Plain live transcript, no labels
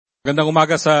Magandang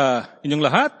umaga sa inyong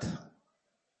lahat.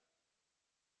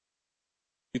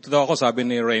 Dito daw ako, sabi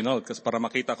ni Reynold, kasi para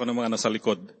makita ko ng mga nasa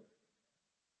likod.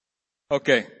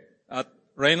 Okay. At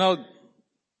Reynold,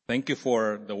 thank you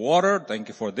for the water, thank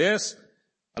you for this.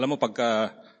 Alam mo,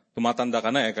 pagka tumatanda ka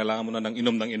na, kailangan mo na ng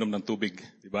inom ng tubig.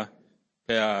 Diba?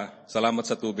 Kaya, salamat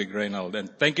sa tubig, Reynold. And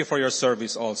thank you for your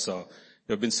service also.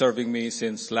 You've been serving me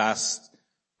since last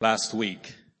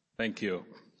week. Thank you.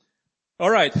 All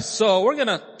right, so we're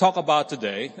going to talk about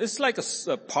today. It's like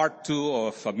a part 2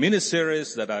 of a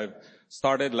mini-series that I've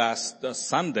started last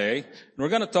Sunday. And we're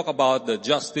going to talk about the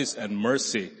justice and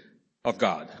mercy of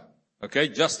God. Okay,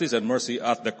 justice and mercy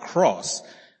at the cross.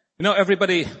 You know,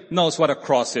 everybody knows what a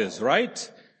cross is, right?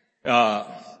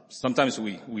 Sometimes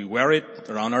we wear it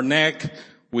around our neck.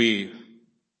 We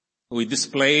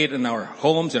display it in our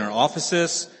homes, in our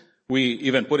offices. We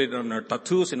even put it on our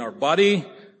tattoos in our body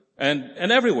and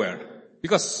everywhere.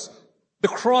 Because the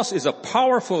cross is a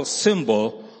powerful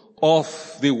symbol of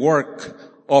the work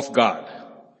of God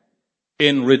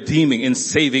in redeeming, in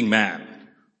saving man.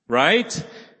 Right?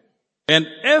 And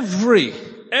every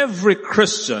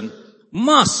Christian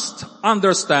must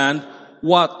understand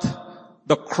what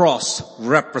the cross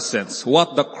represents,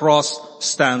 what the cross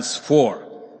stands for.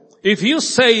 If you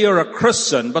say you're a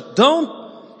Christian but don't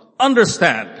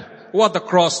understand what the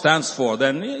cross stands for,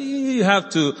 then you have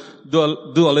to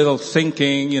do a little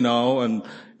thinking,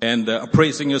 and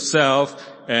appraising yourself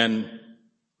and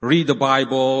read the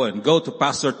Bible and go to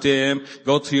Pastor Tim,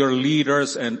 go to your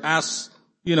leaders and ask,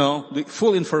 the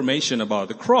full information about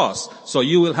the cross. So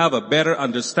you will have a better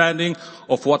understanding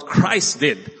of what Christ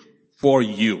did for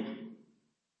you.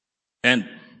 And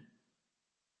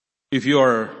if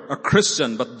you're a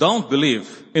Christian but don't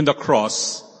believe in the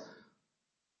cross,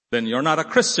 then you're not a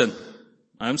Christian.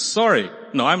 I'm sorry.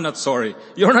 No, I'm not sorry.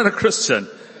 You're not a Christian.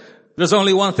 There's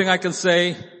only one thing I can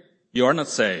say. You are not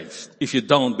saved if you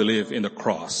don't believe in the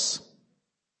cross.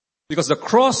 Because the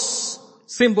cross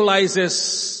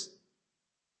symbolizes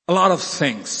a lot of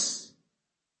things.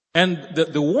 And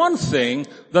the one thing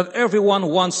that everyone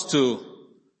wants to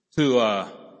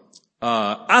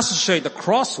associate the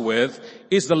cross with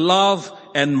is the love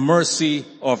and mercy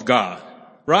of God.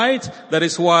 Right? That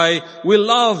is why we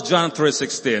love John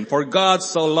 3:16. For God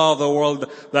so loved the world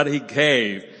that He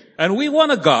gave. And we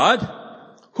want a God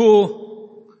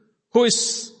who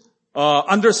is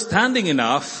understanding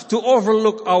enough to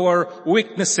overlook our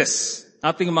weaknesses,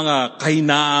 ating mga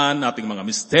kahinaan, ating mga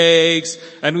mistakes.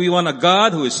 And we want a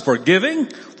God who is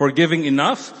forgiving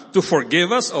enough to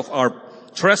forgive us of our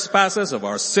trespasses, of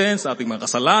our sins, ating mga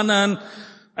kasalanan.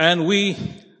 And we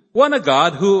want a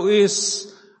God who is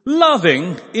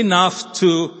loving enough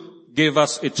to give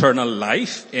us eternal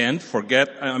life and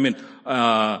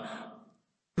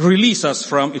release us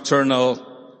from eternal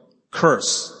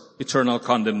curse, eternal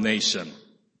condemnation.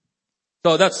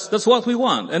 So that's what we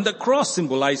want. And the cross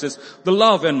symbolizes the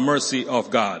love and mercy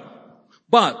of God.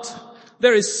 But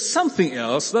there is something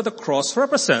else that the cross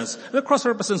represents. The cross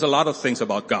represents a lot of things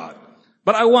about God.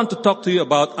 But I want to talk to you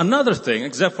about another thing,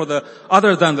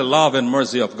 other than the love and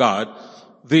mercy of God,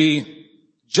 the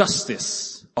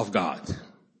justice of God.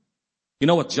 You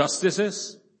know what justice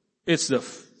is? It's the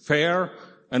fair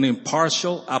and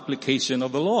impartial application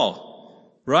of the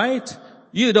law. Right?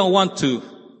 You don't want to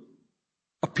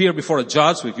appear before a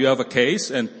judge if you have a case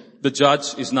and the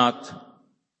judge is not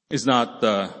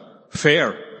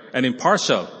fair and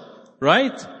impartial.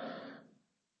 Right?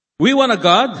 We want a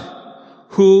God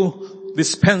who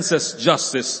dispenses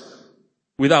justice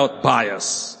without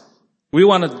bias. We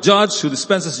want a judge who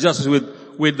dispenses justice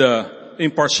with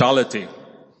impartiality.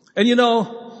 And you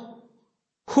know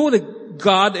who who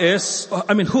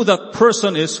that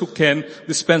person is who can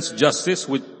dispense justice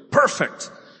with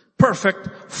perfect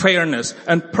fairness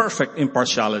and perfect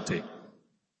impartiality.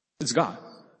 It's God.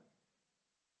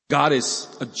 God is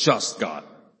a just God.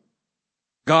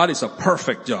 God is a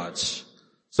perfect judge.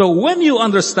 So when you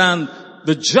understand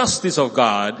the justice of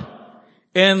God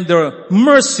and the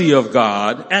mercy of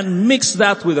God and mix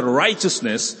that with the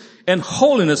righteousness and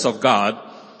holiness of God,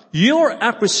 your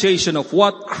appreciation of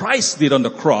what Christ did on the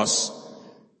cross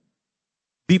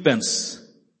deepens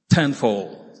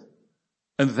tenfold.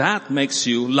 And that makes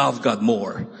you love God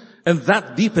more. And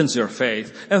that deepens your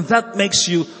faith. And that makes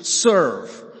you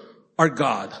serve our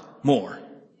God more.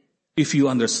 If you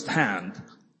understand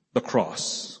the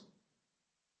cross.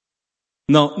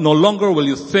 No longer will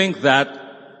you think that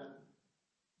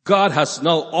God has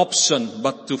no option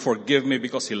but to forgive me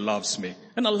because He loves me.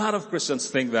 And a lot of Christians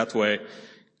think that way.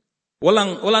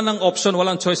 Wala nang option,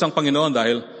 walang choice ang Panginoon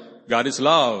dahil God is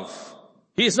love.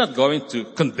 He is not going to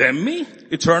condemn me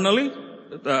eternally.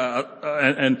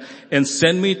 and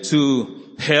send me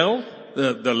to hell,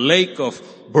 the lake of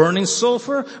burning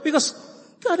sulfur? Because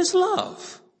God is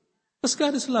love. Because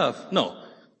God is love. No,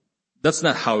 that's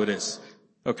not how it is.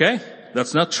 Okay?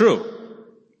 That's not true.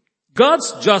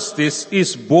 God's justice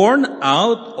is born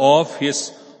out of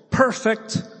His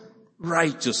perfect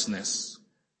righteousness.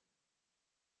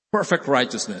 Perfect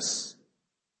righteousness.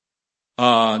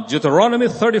 Deuteronomy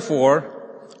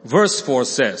 34 verse 4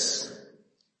 says,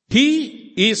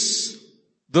 He is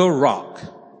the rock.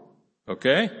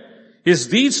 Okay? His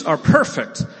deeds are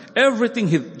perfect. Everything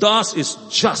He does is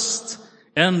just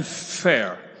and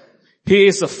fair. He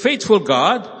is a faithful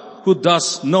God who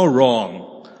does no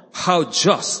wrong. How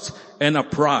just and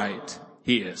upright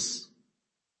He is.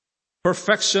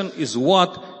 Perfection is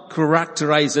what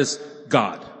characterizes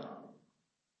God.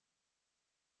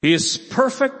 He is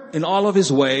perfect in all of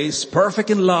His ways,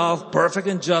 perfect in love, perfect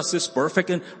in justice,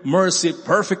 perfect in mercy,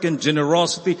 perfect in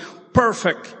generosity,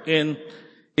 perfect in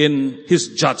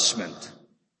His judgment.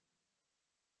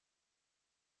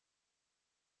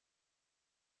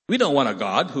 We don't want a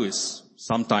God who is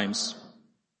sometimes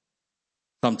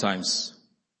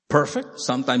perfect,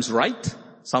 sometimes right,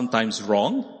 sometimes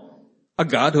wrong. A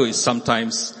God who is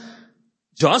sometimes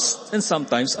just and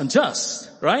sometimes unjust,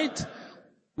 right?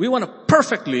 We want a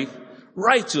perfectly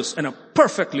righteous and a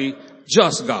perfectly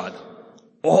just God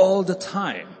all the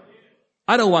time.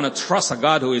 I don't want to trust a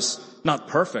God who is not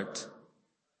perfect.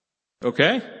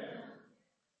 Okay?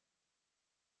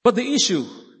 But the issue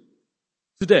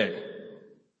today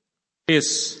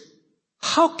is,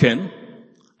 how can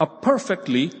a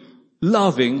perfectly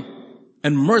loving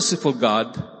and merciful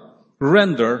God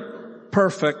render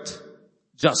perfect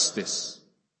justice,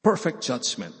 perfect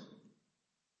judgment?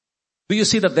 Do you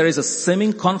see that there is a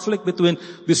seeming conflict between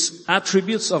these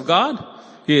attributes of God?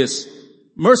 He is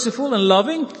merciful and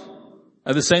loving.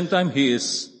 At the same time, He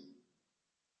is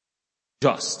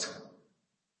just.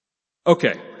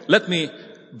 Okay, let me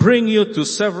bring you to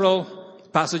several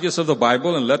passages of the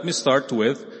Bible, and let me start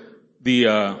with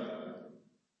the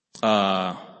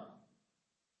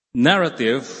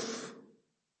narrative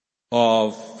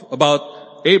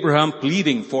about Abraham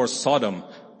pleading for Sodom.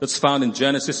 That's found in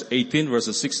Genesis 18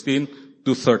 verses 16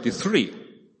 to 33.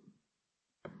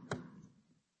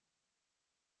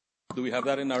 Do we have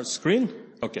that in our screen?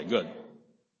 Okay, good.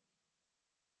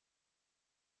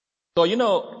 So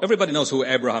everybody knows who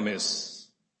Abraham is.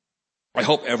 I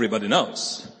hope everybody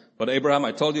knows. But Abraham,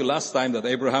 I told you last time that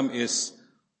Abraham is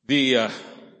the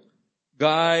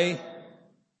guy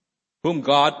whom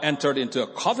God entered into a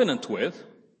covenant with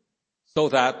so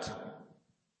that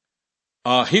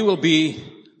he will be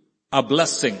a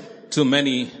blessing to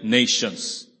many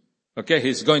nations. Okay,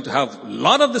 he's going to have a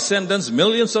lot of descendants,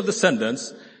 millions of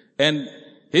descendants, and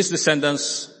his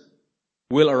descendants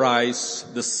will arise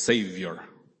the Savior.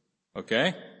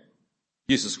 Okay?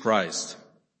 Jesus Christ.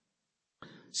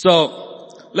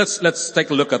 So, let's take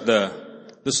a look at the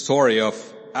story of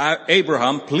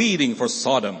Abraham pleading for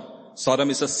Sodom. Sodom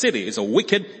is a city. It's a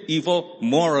wicked, evil,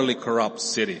 morally corrupt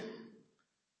city.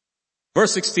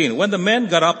 Verse 16, when the men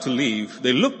got up to leave,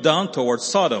 they looked down towards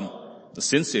Sodom, the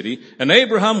sin city, and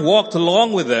Abraham walked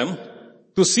along with them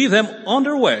to see them on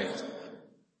their way.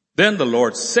 Then the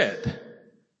Lord said,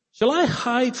 shall I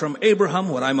hide from Abraham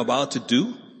what I'm about to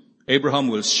do? Abraham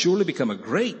will surely become a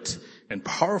great and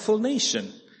powerful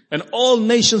nation, and all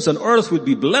nations on earth will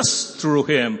be blessed through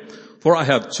him, for I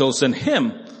have chosen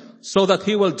him so that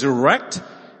he will direct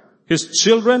his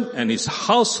children and his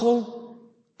household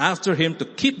after him to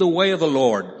keep the way of the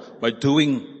Lord by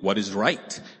doing what is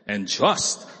right and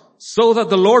just, so that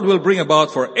the Lord will bring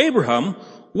about for Abraham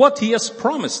what he has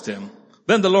promised him.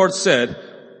 Then the Lord said,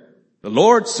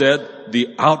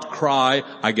 the outcry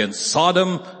against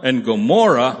Sodom and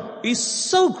Gomorrah is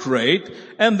so great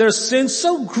and their sin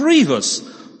so grievous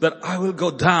that I will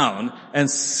go down and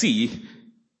see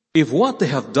if what they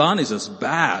have done is as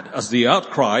bad as the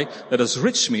outcry that has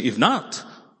reached me. If not,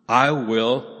 I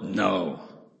will know.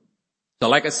 So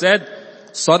like I said,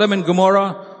 Sodom and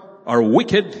Gomorrah are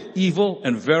wicked, evil,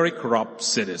 and very corrupt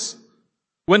cities.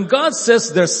 When God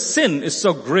says their sin is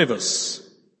so grievous,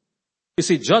 is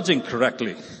He judging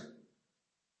correctly?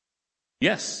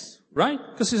 Yes, right?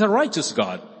 Because He's a righteous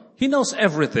God. He knows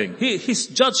everything. His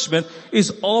judgment is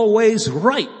always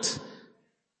right.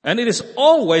 And it is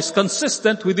always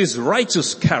consistent with His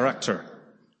righteous character.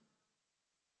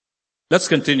 Let's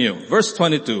continue. Verse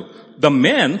 22. The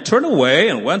men turned away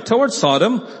and went towards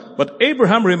Sodom, but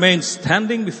Abraham remained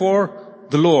standing before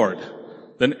the Lord.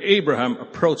 Then Abraham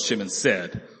approached him and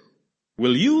said,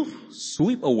 will you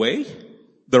sweep away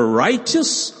the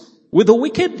righteous with the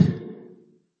wicked?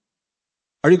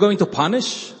 Are you going to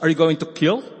punish? Are you going to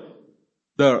kill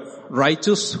the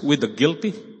righteous with the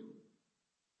guilty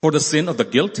for the sin of the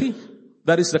guilty?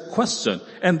 That is the question.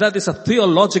 And that is a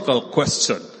theological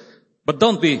question. But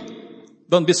don't be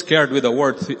scared with the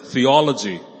word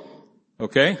theology.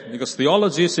 Okay? Because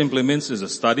theology simply means is a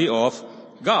study of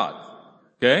God.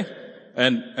 Okay?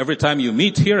 And every time you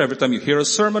meet here, every time you hear a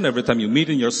sermon, every time you meet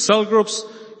in your cell groups,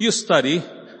 you study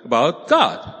about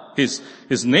God. His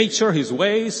nature, His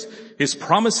ways, His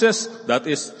promises, that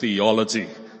is theology.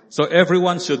 So every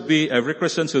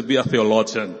Christian should be a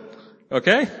theologian.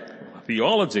 Okay?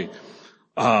 Theology.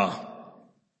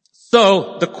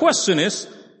 So the question is,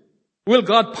 will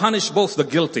God punish both the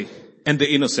guilty and the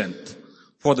innocent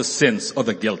for the sins of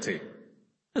the guilty?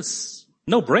 It's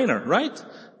no-brainer, right?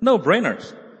 No-brainer.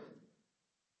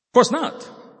 Of course not.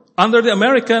 Under the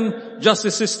American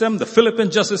justice system, the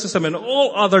Philippine justice system, and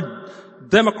all other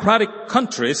democratic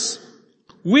countries,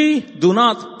 we do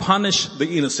not punish the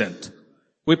innocent.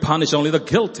 We punish only the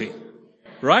guilty.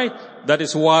 Right? That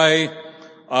is why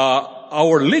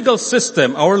our legal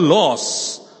system, our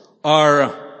laws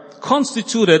are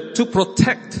constituted to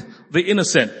protect the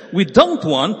innocent. We don't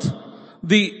want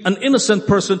an innocent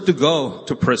person to go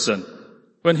to prison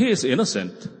when he is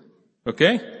innocent.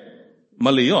 Okay?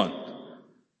 Mali yun.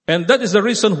 And that is the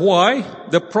reason why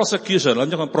the prosecution, alam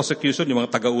niyo kung prosecution, yung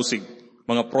mga taga-usig,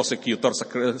 mga prosecutor sa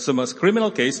criminal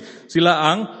case, sila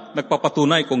ang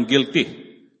nagpapatunay kung guilty.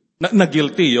 Na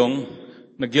guilty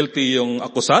yung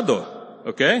akusado.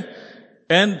 Okay?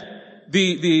 And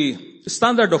the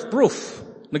standard of proof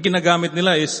na ginagamit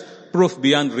nila is proof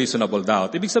beyond reasonable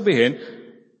doubt. Ibig sabihin,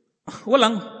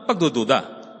 walang pagdududa.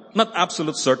 Not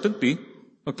absolute certainty.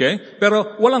 Okay?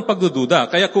 Pero walang pagdududa.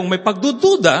 Kaya kung may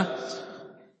pagdududa,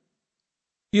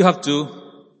 you have to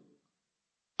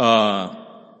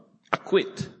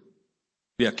acquit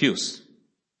the accused.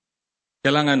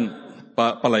 Kailangan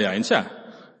palayain siya.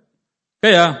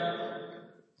 Kaya,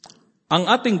 ang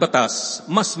ating batas,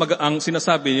 ang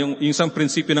sinasabi, yung isang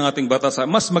prinsipyo ng ating batas,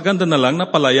 mas maganda na lang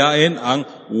na palayain ang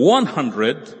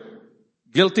 100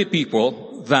 guilty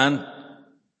people than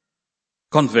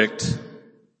convict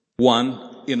one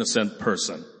innocent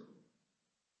person.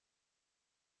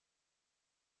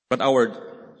 But our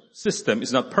system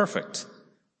is not perfect.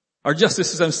 Our justice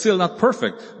system is still not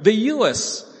perfect. The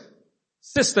U.S.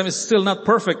 system is still not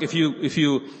perfect. If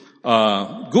you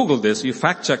Google this, you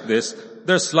fact check this,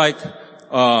 there's like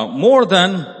more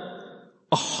than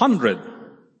 100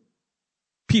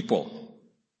 people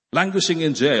languishing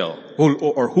in jail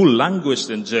who languished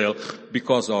in jail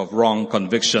because of wrong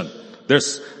conviction.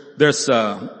 There's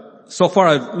so far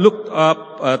I've looked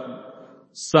up at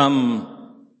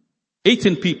some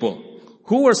 18 people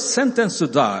who were sentenced to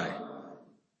die,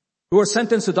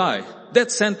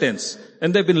 death sentence,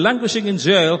 and they've been languishing in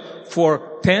jail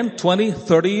for 10, 20,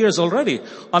 30 years already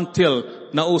until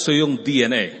nauso yung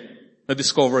DNA.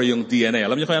 Na-discover yung DNA.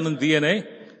 Alam niyo kaya ng DNA?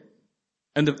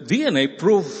 And the DNA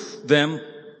proved them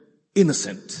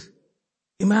innocent.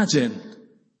 Imagine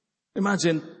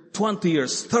 20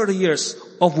 years, 30 years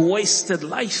of wasted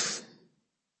life.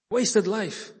 Wasted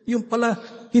life. Yung pala,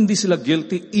 hindi sila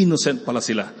guilty, innocent pala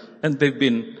sila. And they've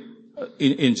been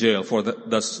in jail for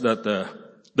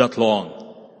that long.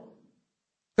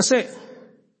 Kasi,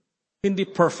 hindi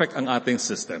perfect ang ating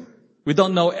system. We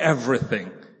don't know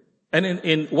everything. And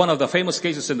in one of the famous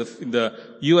cases in the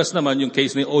US naman, yung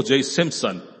case ni O.J.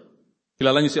 Simpson.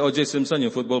 Kilala niyo si O.J. Simpson,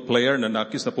 yung football player na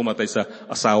na-accuse na pumatay sa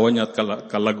asawa niya at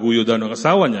kalaguyo daw ng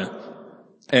asawa niya.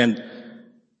 And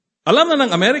alam na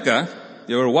ng Amerika,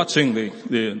 they were watching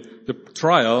the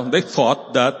trial, they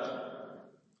thought that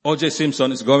O.J.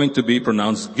 Simpson is going to be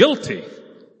pronounced guilty.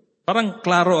 Parang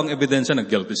klaro ang ebidensya na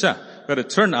guilty siya. Pero it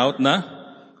turned out na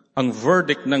ang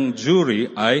verdict ng jury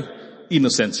ay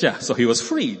innocent siya. So he was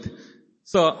freed.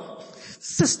 So,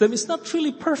 system is not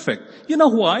really perfect. You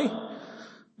know why?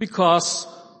 Because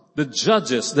the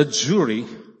judges, the jury,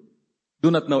 do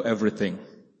not know everything.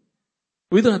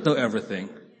 We do not know everything.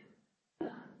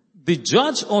 The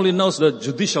judge only knows the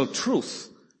judicial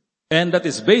truth. And that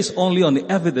is based only on the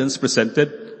evidence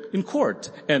presented in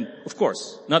court. And, of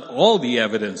course, not all the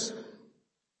evidence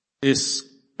is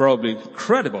probably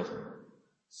credible.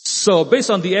 So, based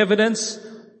on the evidence,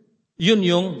 yun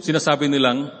yung sinasabi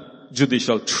nilang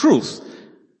judicial truth.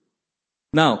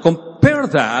 Now, compare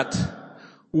that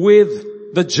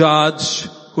with the judge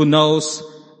who knows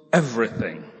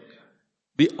everything.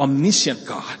 The omniscient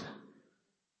God.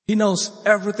 He knows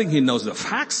everything. He knows the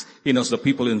facts. He knows the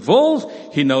people involved.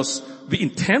 He knows the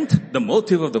intent, the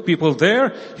motive of the people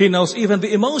there. He knows even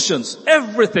the emotions,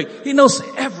 everything. He knows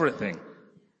everything.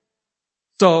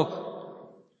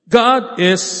 So, God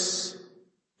is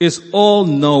is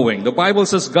all-knowing. The Bible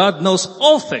says God knows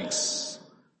all things.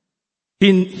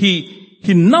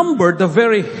 He numbered the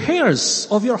very hairs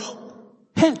of your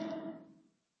head.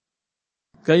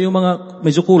 Kaya yung mga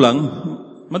medyo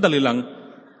kulang, madali lang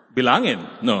bilangin.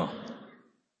 No.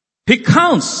 He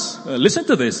counts, listen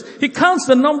to this, He counts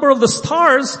the number of the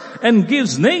stars and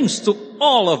gives names to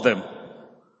all of them.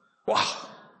 Wow.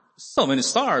 So many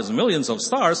stars, millions of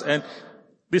stars, and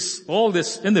all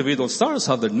these individual stars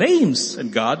have their names,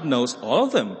 and God knows all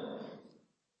of them.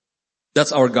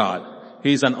 That's our God.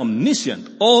 He is an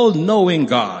omniscient, all-knowing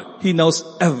God. He knows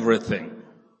everything.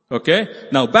 Okay?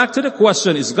 Now back to the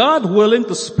question, is God willing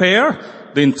to spare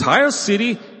the entire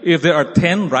city if there are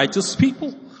 10 righteous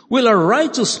people? Will a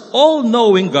righteous,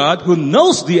 all-knowing God who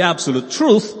knows the absolute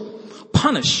truth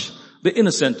punish the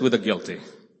innocent with the guilty?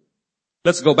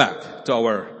 Let's go back to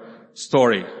our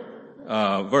story,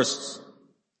 verse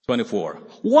 24.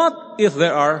 What if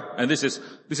there are, and this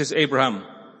is Abraham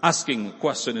asking a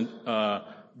question,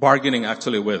 bargaining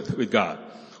actually with God.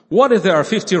 What if there are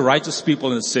 50 righteous people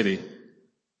in the city?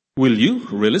 Will you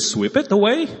really sweep it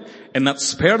away and not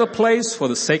spare the place for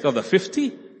the sake of the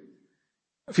 50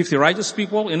 righteous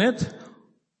people in it?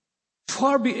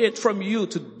 Far be it from you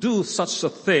to do such a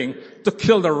thing, to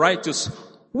kill the righteous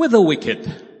with the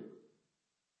wicked.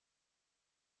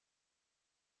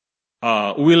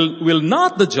 Will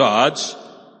not the judge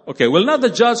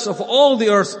of all the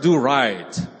earth do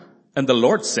right? And the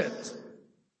Lord said,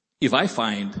 if I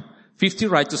find 50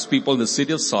 righteous people in the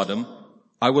city of Sodom,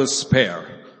 I will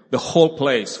spare the whole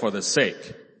place for their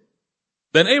sake.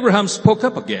 Then Abraham spoke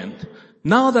up again.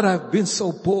 Now that I've been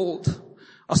so bold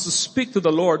as to speak to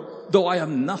the Lord, though I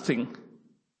am nothing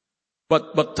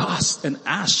but dust and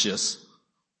ashes,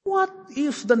 what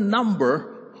if the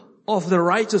number of the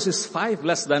righteous is 5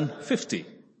 less than 50?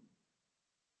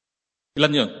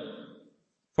 Ilan yun?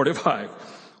 45.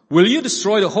 Will you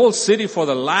destroy the whole city for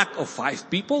the lack of 5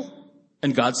 people?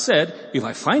 And God said, if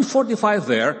I find 45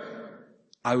 there,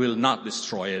 I will not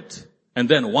destroy it. And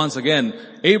then once again,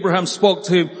 Abraham spoke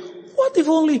to him, what if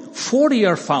only 40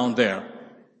 are found there?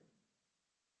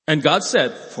 And God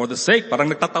said, for the sake, parang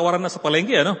nagtatawaran na sa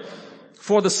palengke, ano?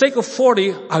 For the sake of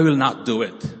 40, I will not do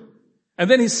it. And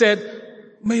then he said,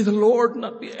 may the Lord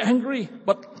not be angry,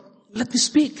 but let me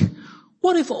speak.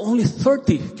 What if only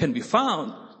 30 can be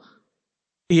found?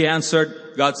 He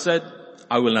answered, God said,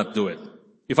 I will not do it.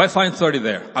 If I find 30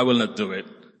 there, I will not do it.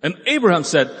 And Abraham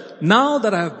said, now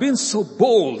that I have been so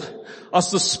bold as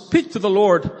to speak to the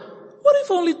Lord, what if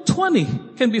only 20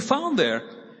 can be found there?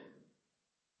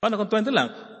 Paano kung 20 lang?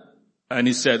 And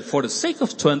he said, for the sake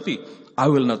of 20, I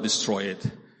will not destroy it.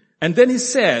 And then he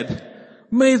said,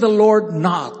 may the Lord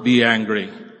not be angry,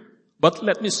 but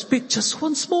let me speak just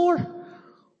once more.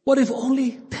 What if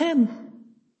only 10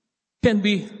 can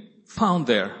be found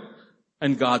there?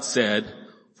 And God said,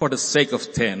 for the sake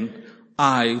of 10,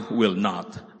 I will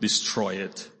not destroy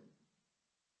it.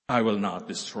 I will not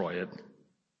destroy it.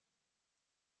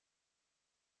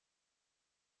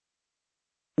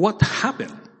 What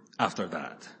happened after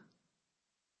that?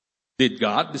 Did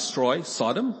God destroy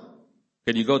Sodom?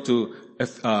 Can you go to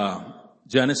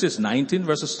Genesis 19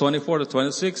 verses 24 to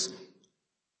 26?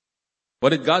 What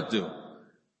did God do?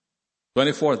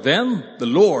 24, then the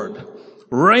Lord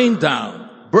rained down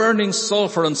burning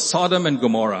sulfur on Sodom and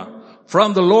Gomorrah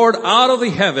from the Lord out of the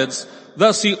heavens.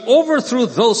 Thus he overthrew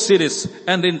those cities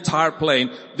and the entire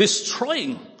plain,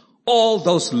 destroying all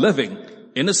those living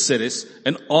in the cities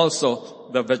and also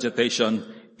the vegetation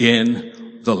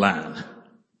in the land.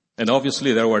 And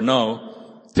obviously there were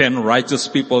no 10 righteous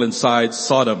people inside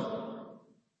Sodom.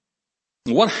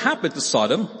 What happened to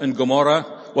Sodom and Gomorrah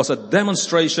was a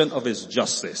demonstration of his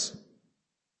justice.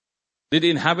 Did the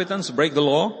inhabitants break the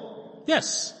law?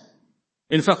 Yes.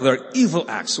 In fact, their evil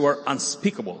acts were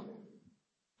unspeakable.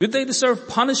 Did they deserve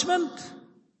punishment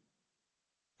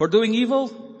for doing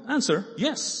evil? Answer,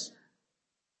 yes.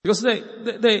 Because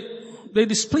they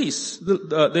displeased,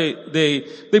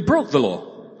 they broke the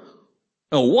law.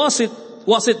 Now, was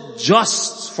it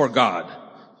just for God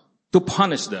to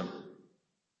punish them?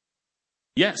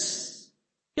 Yes.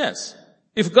 Yes.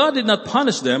 If God did not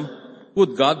punish them,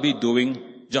 would God be doing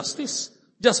justice?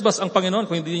 Just bas ang Panginoon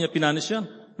kung hindi niya pinanis yan,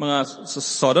 mga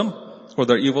Sodom, for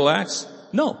their evil acts?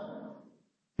 No.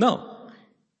 No.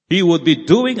 He would be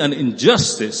doing an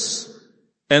injustice,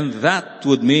 and that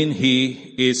would mean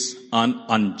he is an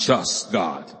unjust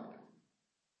God.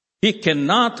 He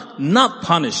cannot not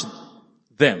punish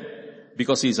them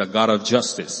because he's a God of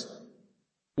justice.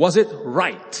 Was it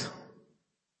right?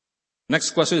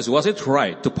 Next question is, was it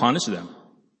right to punish them?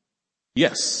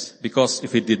 Yes, because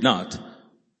if he did not,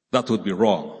 that would be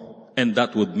wrong, and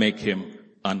that would make him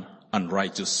an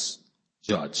unrighteous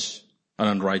judge, an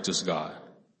unrighteous God.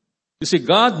 You see,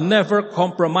 God never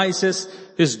compromises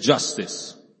His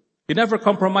justice. He never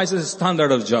compromises His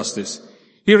standard of justice.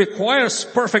 He requires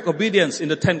perfect obedience in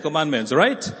the 10 Commandments,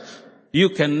 right? You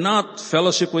cannot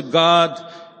fellowship with God.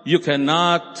 You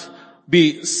cannot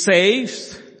be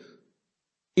saved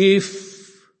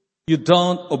if you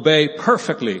don't obey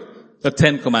perfectly the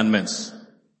 10 Commandments.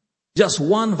 Just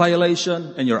one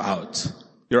violation and you're out.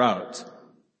 You're out.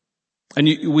 And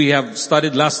we have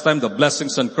studied last time the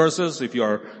blessings and curses. If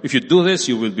you do this,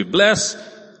 you will be blessed.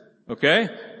 Okay?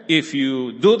 If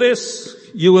you do this,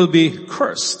 you will be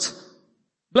cursed.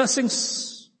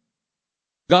 Blessings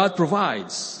God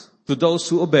provides to those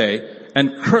who obey,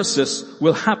 and curses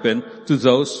will happen to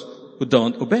those who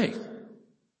don't obey.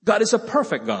 God is a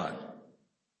perfect God.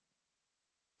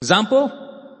 Example,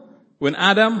 when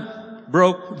Adam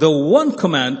broke the one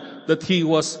command that he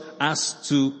was asked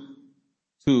to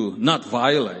not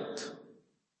violate.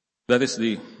 That is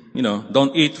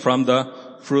don't eat from the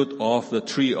fruit of the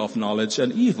tree of knowledge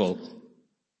and evil.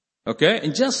 Okay?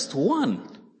 And just one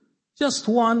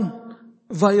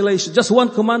violation, just one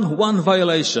command, one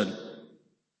violation.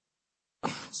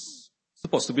 It's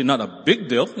supposed to be not a big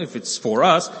deal if it's for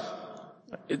us.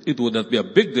 It would not be a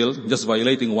big deal just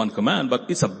violating one command, but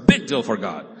it's a big deal for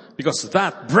God because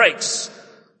that breaks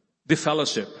the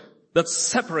fellowship. That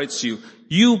separates you.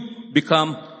 You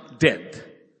become dead,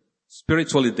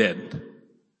 spiritually dead,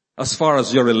 as far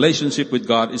as your relationship with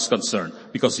God is concerned,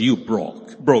 because you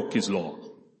broke His law.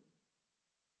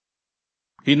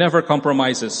 He never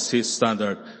compromises His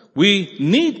standard. We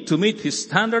need to meet His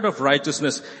standard of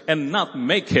righteousness and not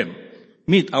make Him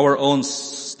meet our own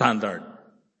standard.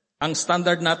 Ang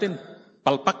standard natin,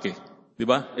 palpak eh.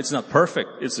 Diba? It's not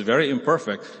perfect. It's very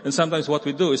imperfect. And sometimes what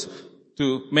we do is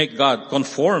to make God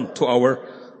conform to our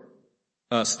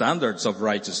standards of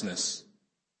righteousness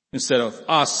instead of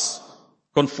us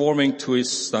conforming to His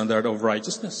standard of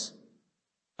righteousness.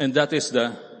 And that is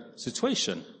the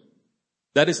situation.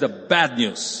 That is the bad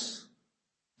news.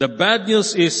 The bad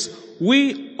news is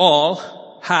we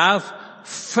all have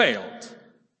failed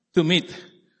to meet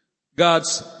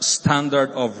God's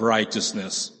standard of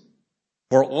righteousness.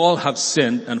 For all have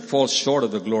sinned and fall short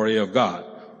of the glory of God.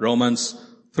 Romans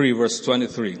 3 verse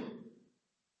 23.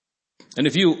 And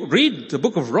if you read the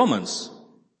book of Romans,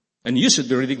 and you should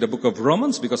be reading the book of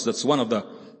Romans because that's one of the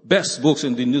best books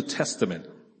in the New Testament.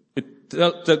 It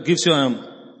gives you an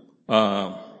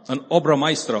obra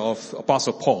maestra of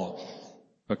Apostle Paul.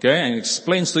 Okay, and it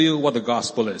explains to you what the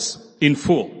gospel is in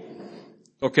full.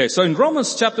 Okay, so in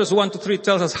Romans chapters 1 to 3 it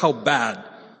tells us how bad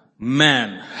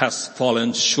man has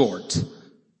fallen short.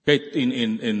 Okay,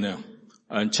 in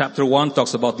chapter 1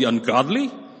 talks about the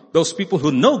ungodly, those people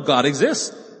who know God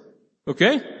exists.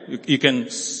 Okay, you can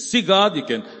see God, you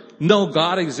can know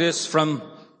God exists from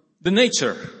the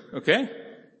nature. Okay,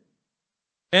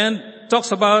 and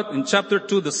talks about in chapter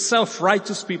 2 the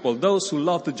self-righteous people, those who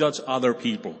love to judge other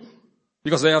people.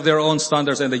 Because they have their own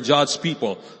standards and they judge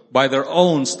people by their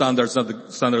own standards, not the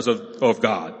standards of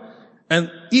God. And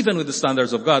even with the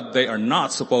standards of God, they are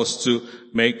not supposed to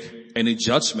make any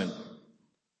judgment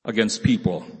against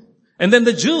people. And then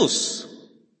the Jews,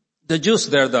 they're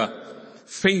the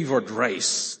favored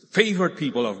race, favored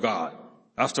people of God.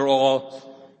 After all,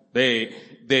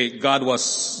 God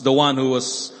was the one who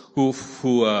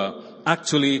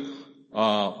actually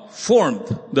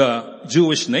formed the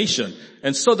Jewish nation.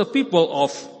 And so the people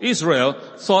of Israel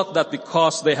thought that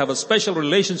because they have a special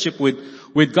relationship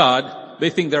with God, they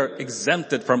think they're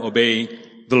exempted from obeying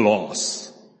the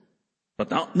laws. But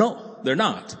now, no, they're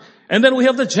not. And then we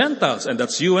have the Gentiles, and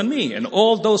that's you and me, and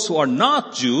all those who are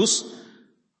not Jews,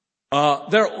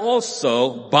 they're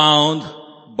also bound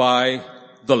by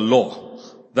the law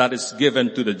that is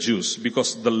given to the Jews,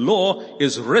 because the law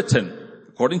is written,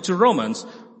 according to Romans,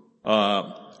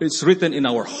 it's written in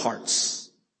our hearts.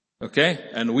 Okay?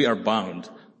 And we are bound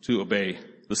to obey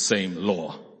the same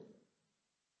law.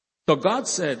 So Paul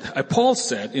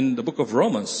said in the book of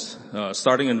Romans,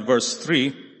 starting in verse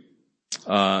 3,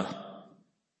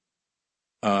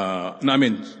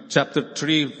 chapter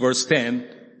 3 verse 10,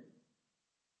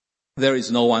 there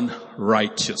is no one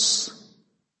righteous.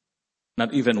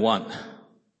 Not even one.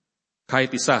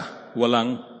 Kahit isa,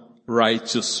 walang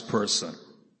righteous person.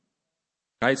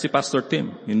 Kahit si Pastor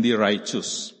Tim, hindi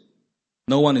righteous.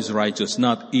 No one is righteous,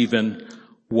 not even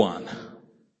one.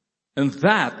 And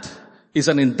that is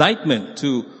an indictment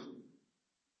to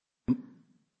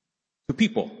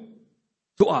people,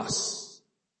 to us,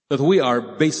 that we are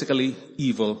basically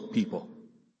evil people.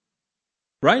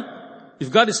 Right?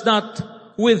 If God is not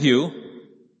with you,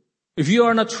 If you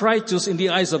are not righteous in the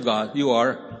eyes of God, you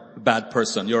are a bad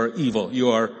person. You are evil.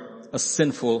 You are a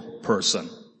sinful person.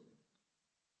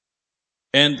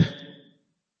 And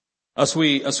as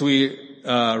we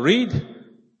read,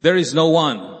 there is no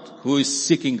one who is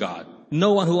seeking God.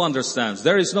 No one who understands.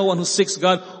 There is no one who seeks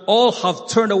God. All have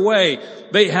turned away.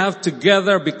 They have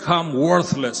together become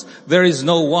worthless. There is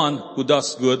no one who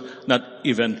does good, not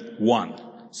even one.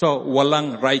 So,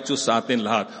 walang righteous sa atin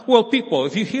lahat. Well, people,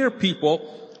 if you hear people,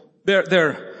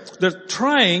 they're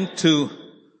trying to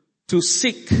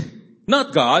seek,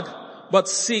 not God, but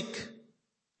seek,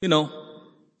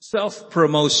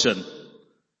 self-promotion.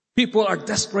 People are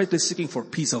desperately seeking for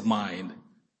peace of mind.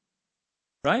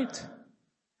 Right?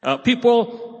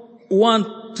 People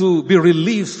want to be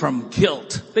relieved from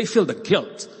guilt. They feel the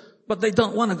guilt, but they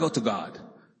don't want to go to God.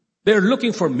 They're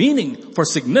looking for meaning, for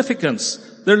significance.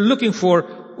 They're looking for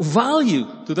value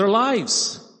to their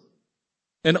lives.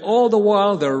 And all the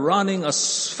while they're running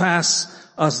as fast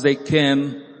as they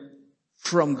can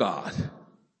from God.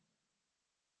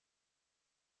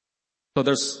 So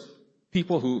there's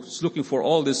people who's looking for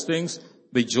all these things.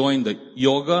 They join the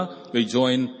yoga. They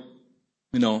join,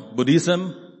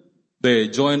 Buddhism. They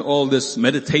join all this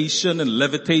meditation and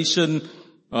levitation,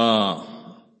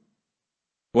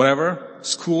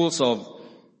 schools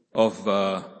of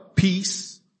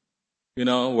peace,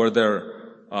 where their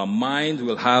mind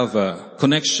will have a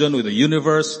connection with the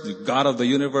universe, the God of the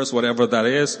universe, whatever that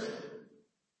is.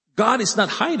 God is not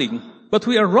hiding, but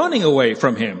we are running away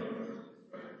from Him.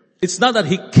 It's not that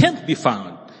He can't be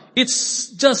found. It's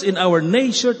just in our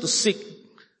nature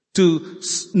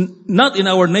not in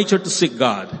our nature to seek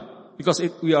God. Because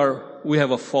we have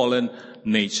a fallen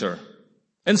nature.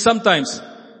 And sometimes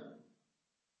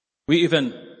we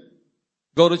even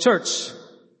go to church.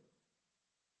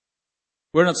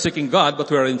 We're not seeking God, but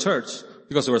we are in church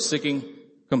because we're seeking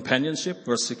companionship,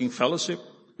 we're seeking fellowship,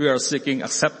 we are seeking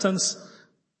acceptance.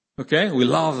 Okay? We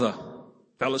love the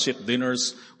fellowship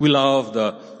dinners. We love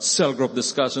the cell group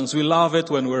discussions. We love it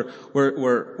when we're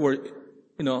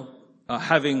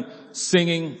having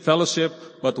singing fellowship,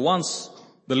 but once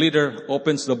the leader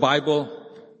opens the Bible,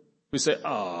 we say,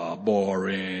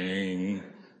 boring.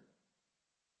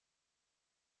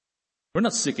 We're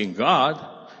not seeking God.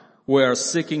 We are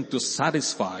seeking to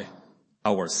satisfy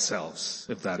ourselves,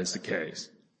 if that is the case.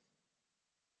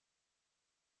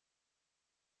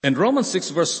 And Romans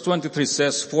 6 verse 23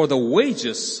 says, for the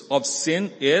wages of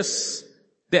sin is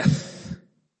death.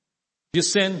 If you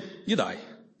sin, you die.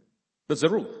 That's the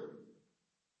rule.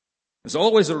 There's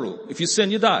always a rule. If you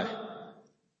sin, you die.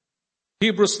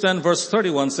 Hebrews 10 verse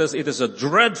 31 says it is a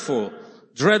dreadful,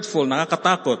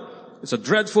 nakakatakot. It's a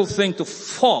dreadful thing to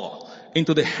fall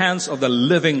into the hands of the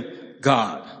living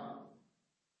God.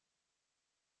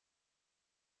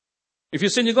 If you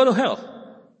sin, you go to hell.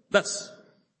 That's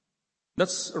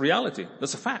a reality.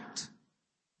 That's a fact.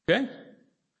 Okay?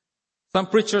 Some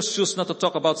preachers choose not to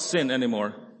talk about sin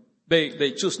anymore.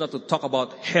 They choose not to talk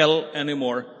about hell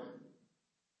anymore.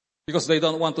 Because they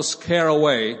don't want to scare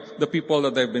away the people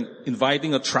that they've been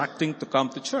inviting, attracting to come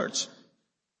to church.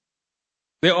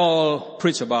 They all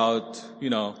preach about,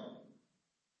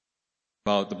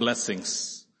 about the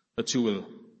blessings that you will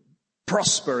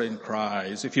prosper in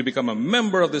Christ. If you become a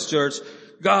member of this church,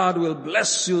 God will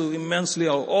bless you immensely.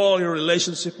 All your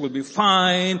relationship will be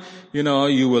fine. You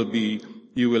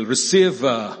will receive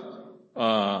a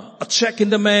check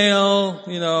in the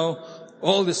mail.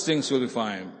 All these things will be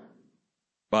fine.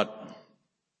 But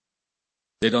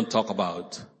they don't talk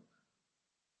about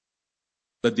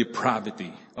the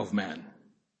depravity of man,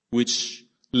 which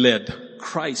led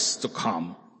Christ to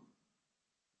come.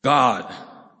 God,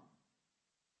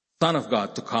 Son of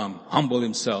God, to come, humble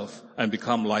Himself, and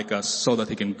become like us so that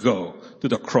He can go to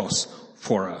the cross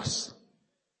for us.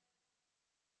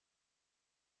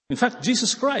 In fact,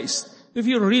 Jesus Christ, if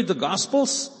you read the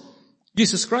Gospels,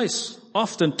 Jesus Christ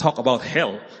often talk about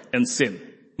hell and sin.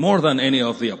 More than any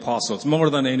of the apostles, more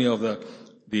than any of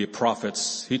the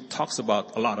prophets. He talks a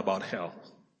lot about hell.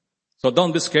 So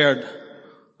don't be scared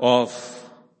of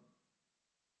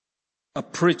a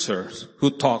preacher who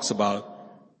talks about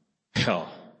hell.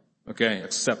 Okay,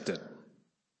 accept it.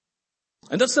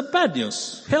 And that's the bad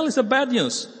news. Hell is a bad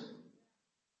news.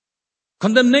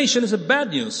 Condemnation is a bad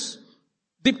news.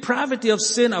 Depravity of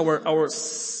sin, our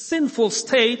sinful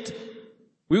state.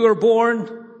 We were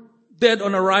born dead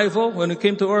on arrival. When we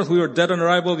came to earth, we were dead on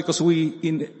arrival because we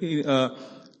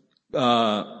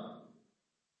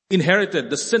inherited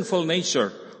the sinful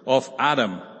nature of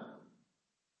Adam.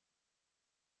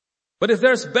 But if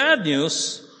there's bad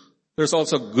news, there's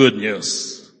also good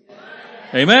news.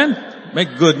 Amen?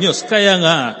 Make good news. Kaya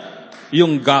nga,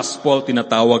 yung gospel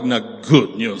tinatawag na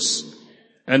good news.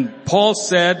 And Paul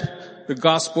said the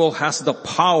gospel has the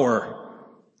power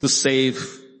to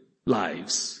save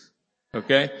lives.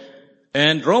 Okay?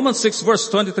 And Romans 6 verse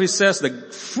 23 says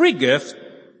the free gift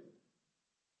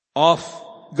of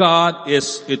God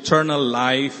is eternal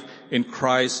life in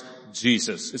Christ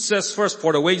Jesus. It says first,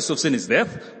 for the wages of sin is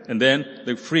death, and then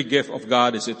the free gift of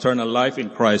God is eternal life in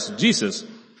Christ Jesus.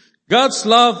 God's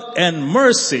love and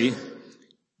mercy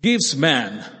gives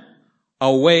man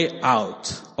a way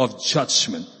out of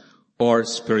judgment or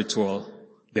spiritual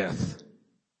death.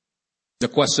 The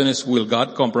question is, will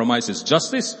God compromise His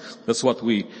justice? That's what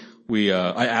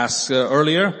I asked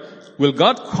earlier. Will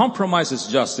God compromise His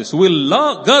justice?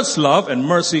 Will God's love and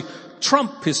mercy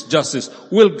trump His justice?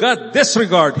 Will God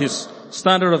disregard His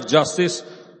standard of justice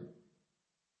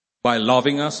by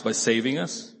loving us, by saving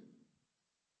us?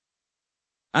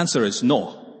 Answer is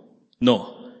no.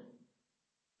 No.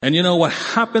 And you know what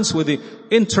happens with the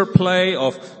interplay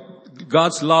of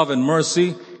God's love and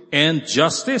mercy and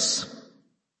justice?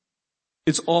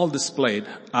 It's all displayed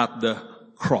at the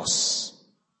cross.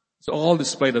 It's all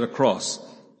displayed at the cross.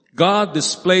 God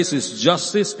displays His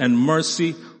justice and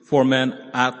mercy for men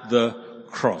at the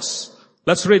cross.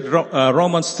 Let's read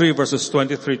Romans 3 verses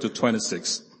 23 to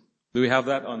 26. Do we have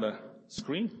that on the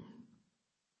screen?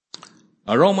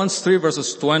 Romans 3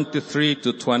 verses 23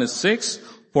 to 26.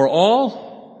 For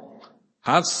all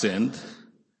have sinned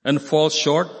and fall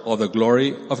short of the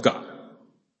glory of God.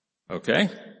 Okay?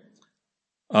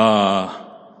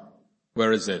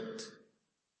 Where is it?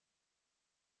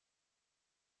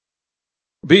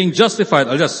 Being justified,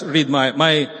 I'll just read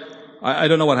I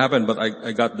don't know what happened, but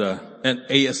I got the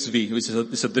ASV, which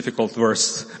is a difficult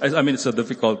verse. It's a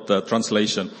difficult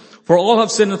translation. For all have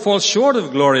sinned and fall short of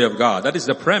the glory of God. That is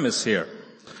the premise here.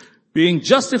 Being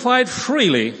justified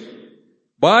freely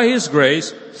by His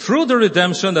grace through the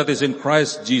redemption that is in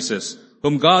Christ Jesus,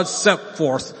 whom God set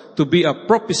forth to be a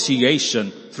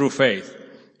propitiation through faith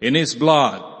in His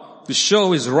blood, to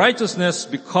show His righteousness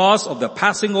because of the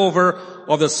passing over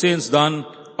of the sins done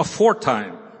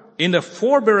aforetime in the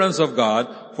forbearance of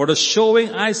God, for the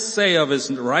showing, I say, of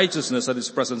His righteousness at this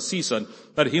present season,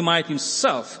 that He might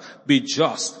Himself be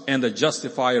just and the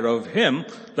justifier of him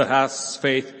that has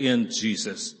faith in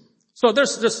Jesus. So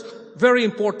there's just very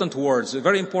important words,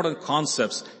 very important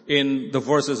concepts in the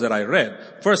verses that I read.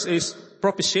 First is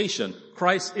propitiation.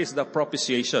 Christ is the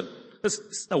propitiation.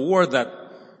 It's a word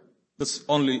that's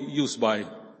only used by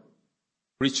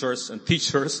preachers and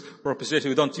teachers. Propitiation,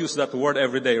 we don't use that word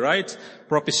every day, right?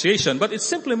 Propitiation, but it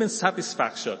simply means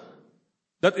satisfaction.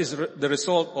 That is the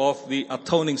result of the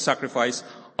atoning sacrifice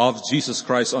of Jesus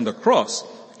Christ on the cross.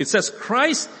 It says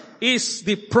Christ is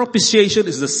the propitiation,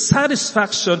 is the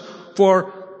satisfaction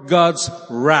for God's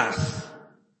wrath.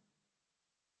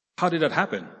 How did that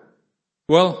happen?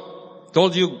 Well,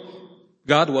 told you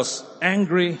God was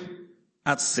angry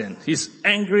at sin. He's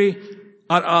angry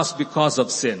at us because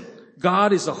of sin.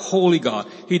 God is a holy God.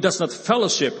 He does not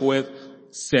fellowship with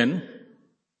sin.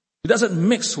 He doesn't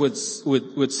mix with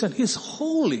sin. He's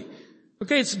holy.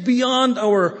 Okay, it's beyond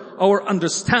our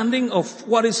understanding of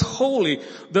what is holy.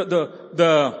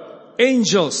 The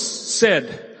angels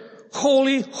said,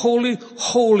 holy, holy,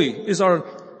 holy is our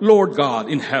Lord God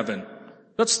in heaven.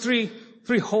 That's three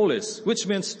holies, which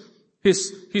means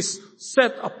He's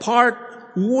set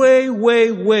apart way,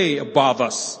 way, way above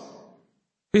us.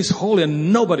 He's holy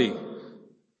and nobody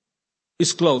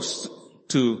is close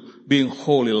to being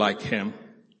holy like Him.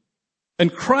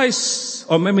 And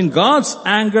God's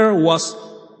anger was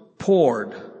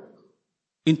poured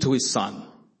into His Son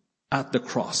at the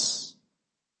cross.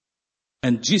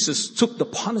 And Jesus took the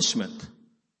punishment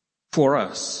for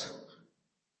us.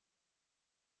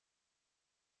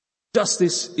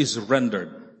 Justice is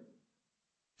rendered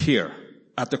here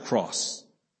at the cross.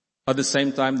 At the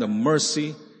same time, the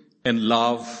mercy and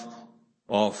love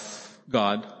of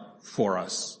God for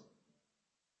us.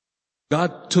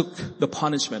 God took the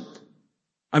punishment.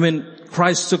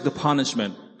 Christ took the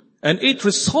punishment. And it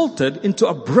resulted into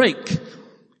a break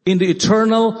in the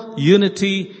eternal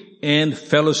unity and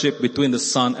fellowship between the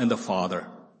Son and the Father.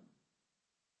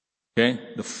 Okay?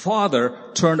 The Father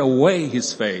turned away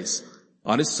His face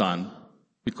on His Son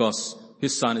because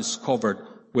His Son is covered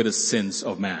with the sins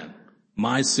of man.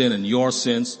 My sin and your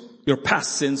sins, your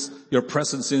past sins, your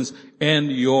present sins,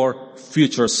 and your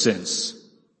future sins.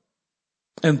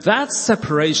 And that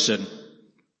separation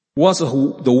was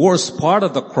the worst part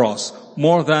of the cross,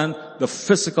 more than the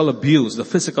physical abuse, the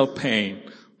physical pain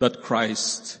that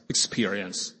Christ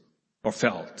experienced or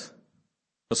felt.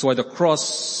 That's why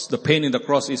the pain in the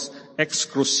cross is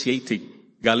excruciating.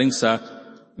 Galing sa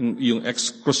yung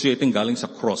excruciating galing sa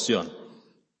cross yon.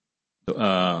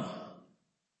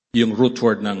 Yung root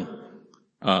word ng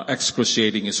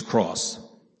excruciating is cross.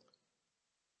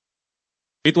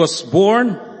 It was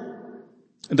born,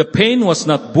 and the pain was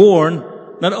not born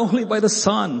not only by the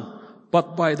Son,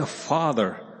 but by the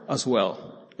Father as well.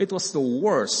 It was the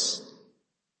worst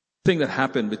thing that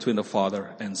happened between the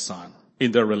Father and Son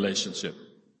in their relationship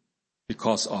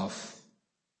because of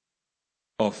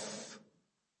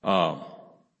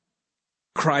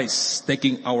Christ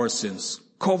taking our sins,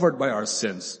 covered by our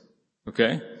sins.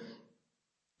 Okay?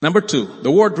 Number 2,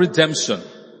 the word redemption.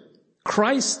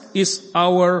 Christ is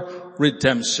our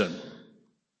redemption.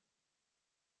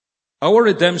 Our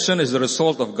redemption is the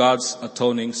result of God's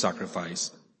atoning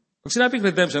sacrifice. Pag sinabing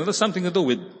redemption, it has something to do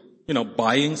with,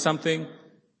 buying something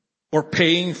or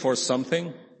paying for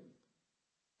something.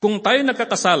 Kung tayo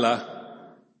nagkakasala,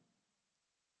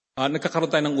 nagkakaroon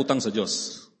tayo ng utang sa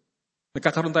Diyos.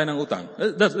 Nagkakaroon tayo ng utang.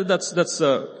 That's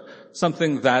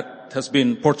something that has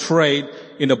been portrayed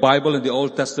in the Bible, in the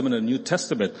Old Testament and New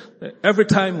Testament. Every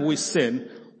time we sin,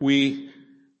 we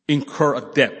incur a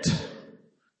debt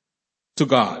to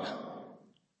God.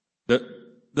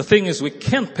 The thing is, we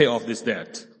can't pay off this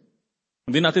debt.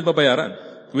 Hindi natin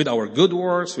babayaran. With our good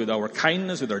works, with our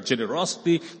kindness, with our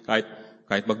generosity,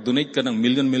 kahit mag-donate ka ng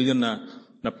million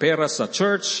na pera sa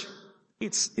church,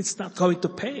 it's not going to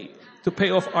pay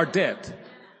off our debt.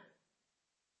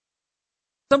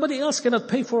 Somebody else cannot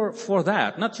pay for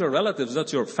that. Not your relatives,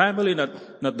 not your family,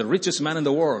 not the richest man in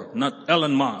the world, not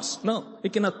Elon Musk. No, he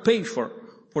cannot pay for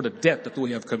the debt that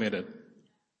we have committed.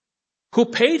 Who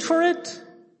paid for it?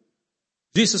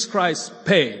 Jesus Christ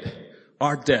paid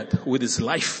our debt with his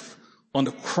life on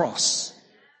the cross,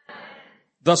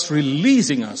 thus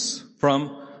releasing us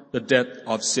from the debt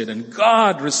of sin. And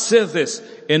God received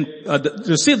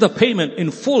received the payment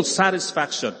in full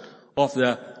satisfaction of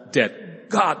the debt.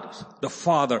 God, the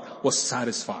Father, was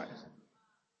satisfied.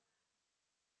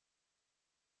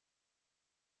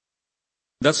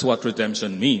 That's what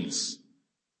redemption means.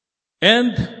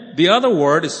 And the other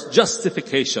word is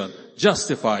justification.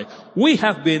 Justify. We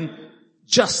have been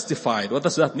justified. What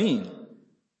does that mean?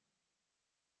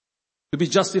 To be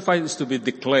justified is to be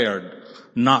declared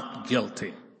not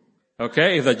guilty.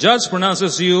 Okay? If the judge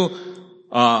pronounces you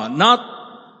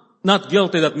not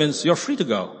guilty, that means you're free to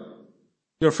go.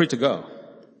 You're free to go.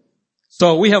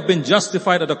 So we have been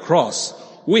justified at the cross.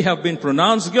 We have been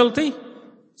pronounced guilty,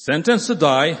 sentenced to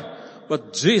die,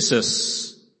 but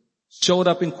Jesus showed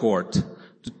up in court,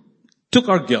 took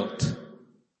our guilt,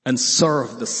 and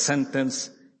served the sentence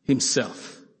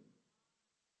himself.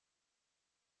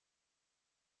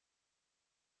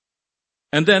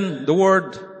 And then the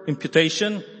word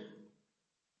imputation,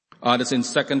 that's in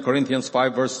 2 Corinthians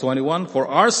 5 verse 21. For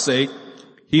our sake,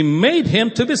 he made him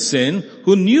to be sin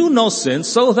who knew no sin,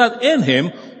 so that in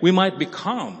him we might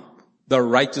become the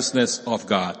righteousness of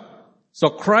God. So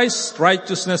Christ's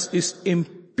righteousness is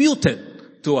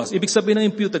imputed to us. Ibig sabihin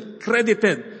ng imputed,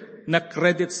 credited.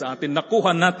 Na-credit sa atin.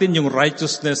 Nakuha natin yung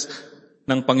righteousness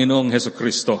ng Panginoong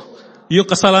Hesukristo. Yung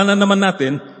kasalanan naman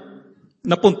natin,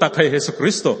 napunta kay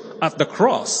Hesukristo at the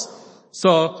cross.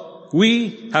 So,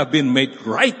 we have been made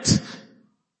right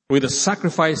with the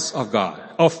sacrifice of God,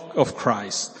 of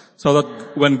Christ. So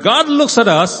that when God looks at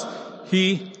us,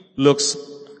 he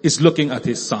is looking at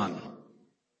his Son.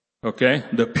 Okay?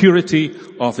 The purity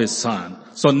of his Son.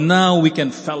 So now we can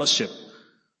fellowship.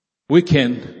 We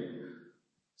can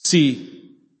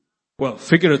see,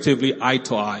 figuratively, eye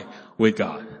to eye with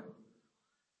God.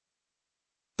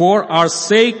 For our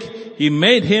sake, he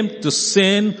made him to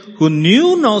sin who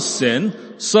knew no sin,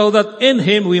 so that in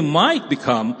him we might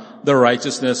become the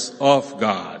righteousness of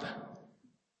God.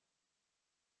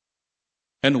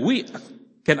 And we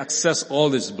can access all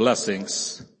these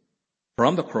blessings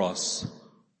from the cross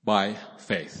by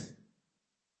faith.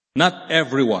 Not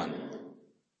everyone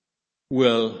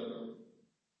will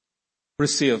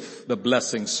receive the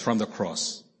blessings from the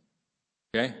cross.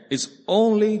 Okay? It's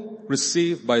only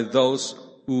received by those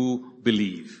who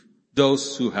believe,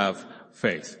 those who have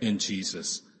faith in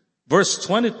Jesus. Verse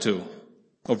 22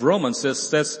 of Romans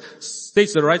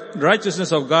states the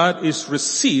righteousness of God is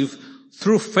received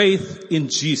through faith in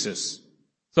Jesus.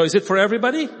 So is it for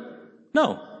everybody?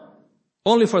 No.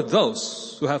 Only for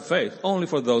those who have faith. Only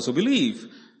for those who believe.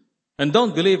 And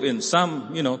don't believe in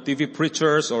some, TV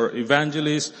preachers or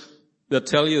evangelists that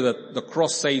tell you that the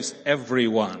cross saves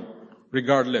everyone,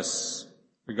 regardless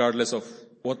of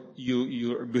what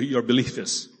your belief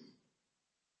is.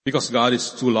 Because God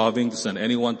is too loving to send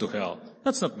anyone to hell.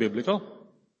 That's not biblical.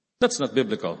 That's not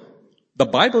biblical. The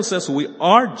Bible says we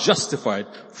are justified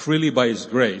freely by his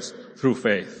grace through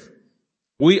faith.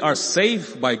 We are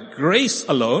saved by grace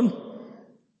alone,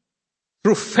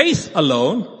 through faith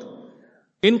alone,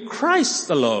 in Christ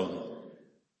alone.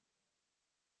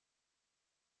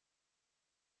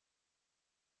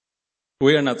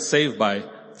 We are not saved by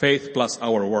faith plus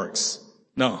our works.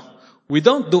 No. We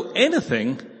don't do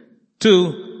anything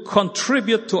to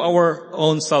contribute to our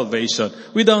own salvation.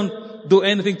 We don't do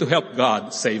anything to help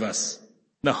God save us.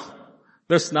 No.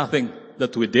 There's nothing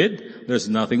that we did. There's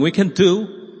nothing we can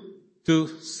do to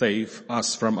save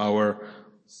us from our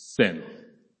sin.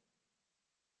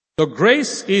 So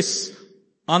grace is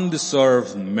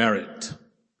undeserved merit.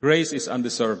 Grace is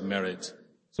undeserved merit.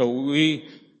 So we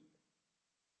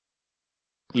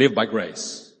live by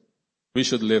grace. We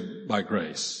should live by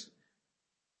grace.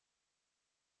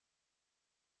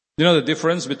 You know the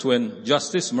difference between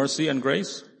justice, mercy, and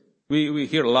grace? We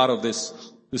hear a lot of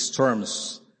these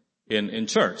terms in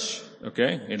church,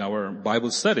 okay, in our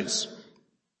Bible studies.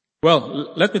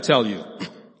 Well, let me tell you,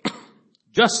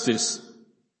 justice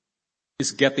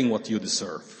is getting what you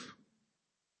deserve.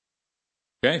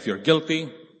 Okay, if you're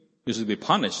guilty, you should be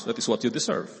punished. That is what you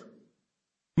deserve.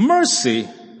 Mercy,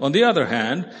 on the other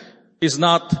hand, is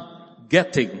not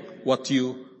getting what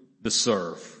you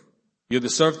deserve. You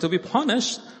deserve to be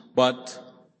punished, but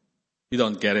you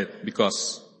don't get it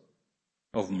because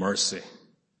of mercy.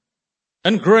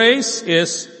 And grace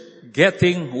is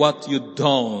getting what you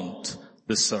don't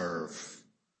deserve.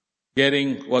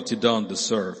 Getting what you don't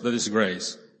deserve. That is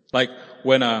grace. Like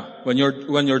when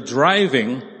you're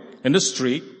driving in the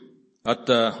street at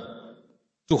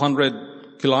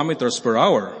 200 kilometers per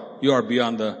hour, you are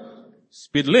beyond the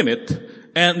speed limit,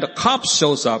 and the cop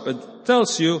shows up and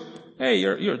tells you, hey,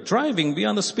 you're driving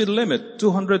beyond the speed limit,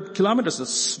 200 kilometers.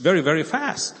 That's very, very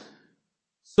fast.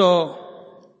 So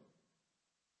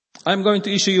I'm going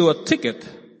to issue you a ticket.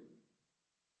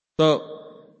 So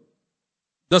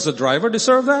does the driver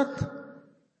deserve that?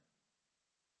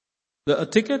 A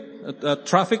ticket? A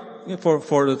traffic, for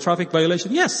the traffic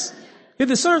violation? Yes, he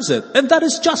deserves it. And that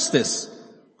is justice.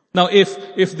 Now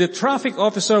if the traffic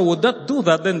officer would not do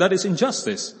that, then that is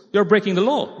injustice. You're breaking the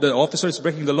law. The officer is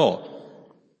breaking the law.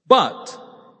 But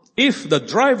if the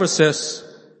driver says,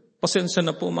 pasensya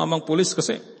na po mamang pulis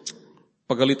kasi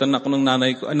pagalitan na ako ng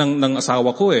nanay ko, ng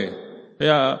asawa ko eh.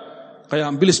 Kaya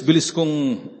ang bilis-bilis kong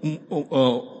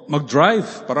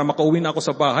mag-drive para makauwi na ako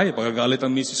sa bahay, pagagalit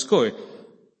ang misis ko eh.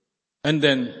 And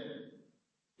then,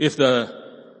 if the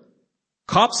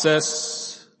cop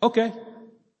says, okay,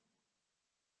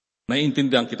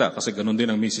 naiintindihan kita kasi ganun din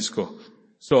ang misis ko.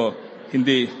 So,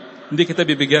 hindi kita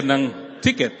bibigyan ng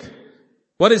ticket.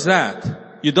 What is that?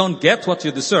 You don't get what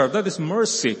you deserve. That is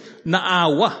mercy.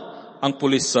 Naawa ang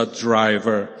pulis sa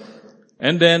driver.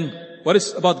 And then, what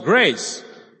is about grace?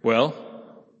 Well,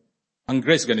 ang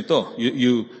grace ganito.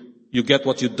 You get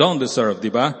what you don't deserve, di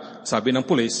ba? Sabi ng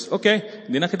pulis, okay,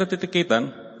 hindi na kita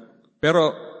titikitan,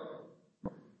 pero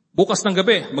bukas ng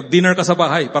gabi, mag-dinner ka sa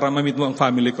bahay para ma-meet mo ang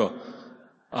family ko.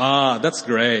 That's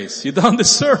grace. You don't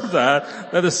deserve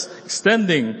that. That is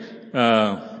extending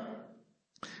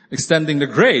the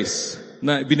grace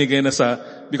na binigay na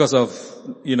because of,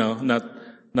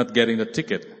 not getting the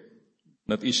ticket,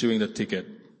 not issuing the ticket.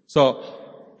 So,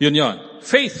 yun.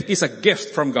 Faith is a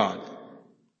gift from God.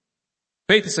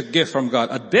 Faith is a gift from God.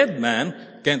 A dead man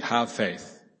can't have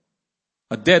faith.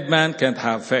 A dead man can't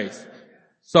have faith.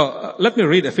 So, let me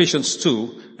read Ephesians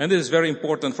 2, and this is very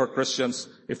important for Christians.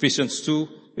 Ephesians 2,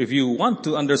 if you want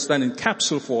to understand in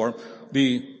capsule form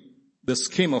the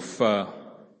scheme of,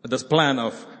 the plan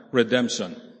of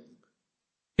redemption.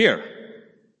 Here,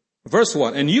 verse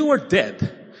 1, and you were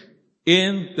dead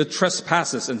in the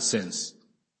trespasses and sins.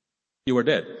 You were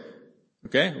dead.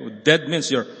 Okay? Dead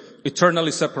means you're eternally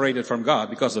separated from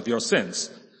God because of your sins.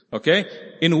 Okay?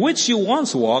 In which you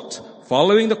once walked,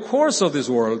 following the course of this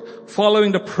world,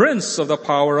 following the prince of the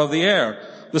power of the air,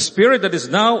 the spirit that is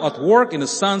now at work in the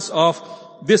sons of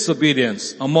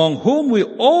disobedience, among whom we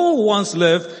all once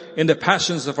lived in the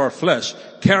passions of our flesh,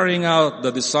 carrying out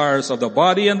the desires of the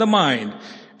body and the mind,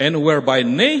 and were by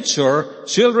nature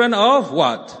children of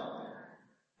what?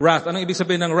 Wrath. Anong ibig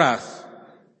sabihin ng wrath?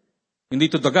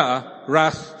 Hindi to daga.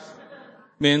 Wrath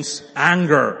means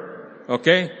anger.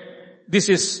 Okay? This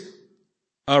is,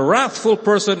 a wrathful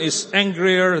person is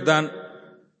angrier than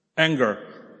anger.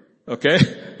 Okay?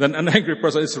 Then an angry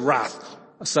person is wrath.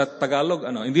 Sa Tagalog,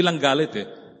 hindi lang galit eh.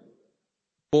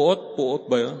 Puot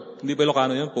ba yun? Hindi ba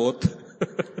Ilocano yun? Puot.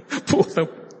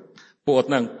 Puot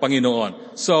ng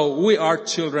Panginoon. So, we are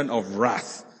children of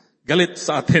wrath. Galit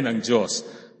sa atin ang Diyos.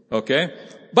 Okay?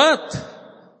 But,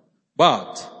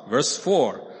 verse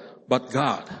 4, but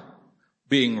God,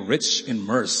 being rich in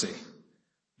mercy,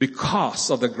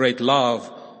 because of the great love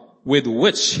with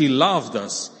which he loved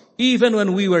us, even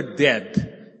when we were dead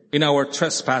in our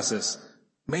trespasses,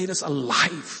 made us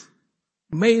alive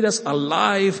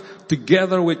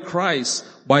together with Christ.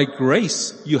 By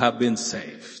grace you have been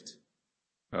saved.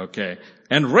 Okay.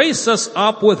 And raised us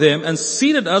up with him and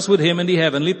seated us with him in the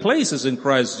heavenly places in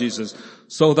Christ Jesus,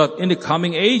 so that in the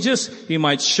coming ages he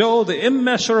might show the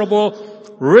immeasurable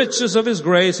riches of his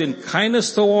grace in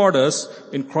kindness toward us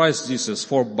in Christ Jesus.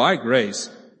 For by grace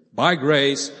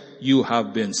you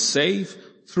have been saved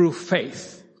through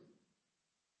faith.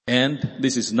 And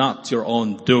this is not your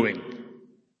own doing.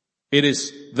 It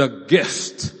is the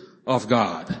gift of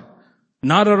God,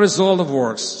 not a result of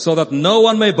works, so that no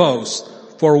one may boast.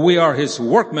 For we are his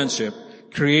workmanship,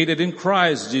 created in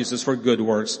Christ Jesus for good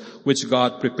works, which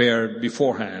God prepared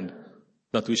beforehand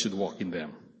that we should walk in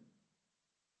them.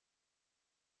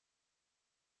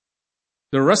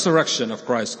 The resurrection of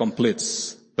Christ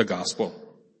completes the gospel.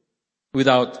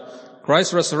 Without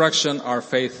Christ's resurrection, our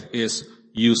faith is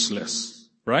useless.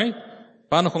 Right?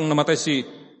 Paano kung namatay si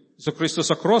Jesucristo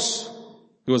sa cross?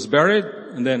 He was buried,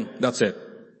 and then that's it.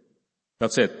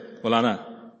 That's it. Wala na.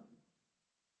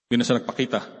 Hindi na siya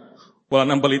nagpakita. Wala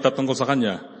nang balita tungkol sa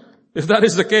kanya. If that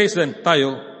is the case, then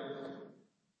tayo,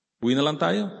 uwi na lang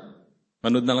tayo.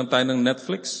 Manood na lang tayo ng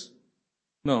Netflix.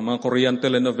 No, mga Korean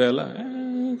telenovela.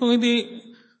 Kung hindi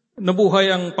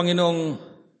nabuhay ang Panginoong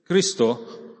Kristo,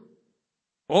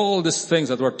 all these things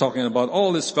that we're talking about,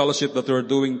 all this fellowship that we're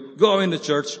doing, going to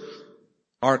church,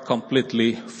 are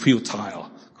completely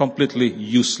futile, completely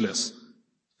useless.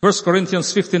 1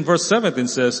 Corinthians 15 verse 17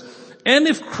 says, and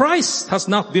if Christ has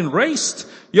not been raised,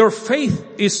 your faith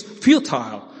is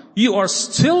futile. You are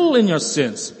still in your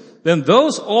sins. Then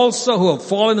those also who have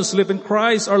fallen asleep in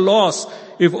Christ are lost.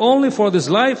 If only for this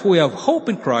life we have hope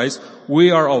in Christ, we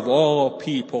are of all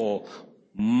people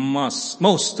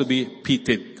most to be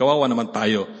pitied. Kawawa naman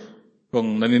tayo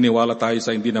kung naniniwala tayo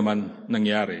sa hindi naman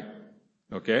nangyari.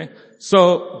 Okay?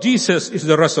 So, Jesus is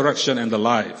the resurrection and the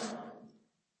life.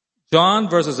 John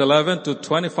verses 11,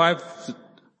 25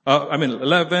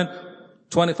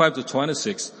 to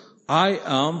 26. I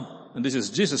am, and this is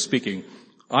Jesus speaking,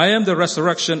 I am the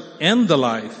resurrection and the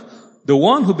life. The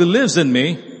one who believes in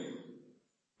me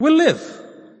will live,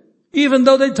 even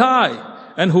though they die.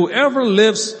 And whoever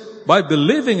lives by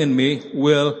believing in me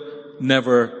will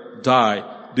never die.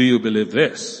 Do you believe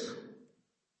this?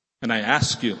 And I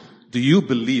ask you, do you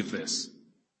believe this?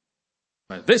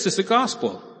 This is the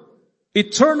gospel.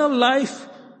 Eternal life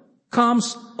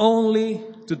comes only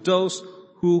to those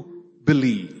who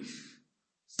believe.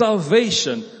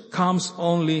 Salvation comes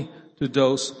only to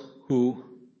those who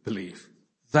believe.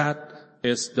 That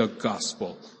is the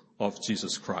gospel of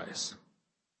Jesus Christ.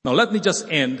 Now let me just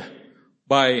end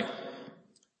by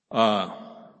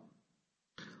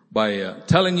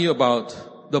telling you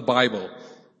about the Bible,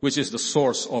 which is the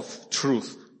source of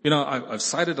truth. You know, I've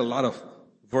cited a lot of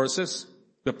verses.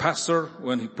 The pastor,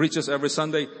 when he preaches every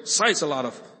Sunday, cites a lot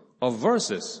of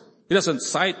verses. He doesn't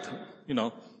cite,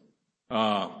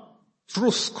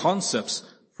 truth concepts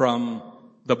from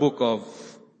the book of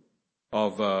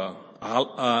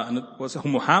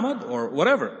Muhammad or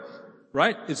whatever,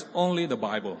 right? It's only the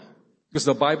Bible, because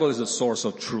the Bible is the source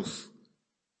of truth.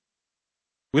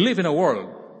 We live in a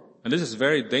world, and this is a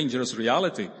very dangerous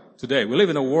reality today. We live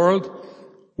in a world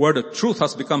where the truth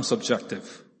has become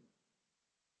subjective.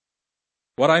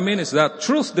 What I mean is that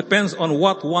truth depends on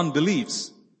what one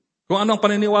believes. Kung anong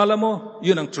paniniwala mo,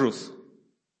 yun ang truth.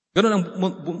 Ganun ang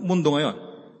mundo ngayon.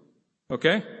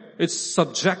 Okay? It's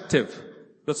subjective.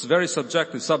 That's very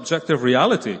subjective. Subjective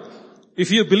reality.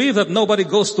 If you believe that nobody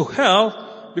goes to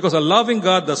hell because a loving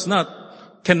God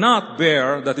cannot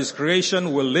bear that his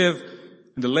creation will live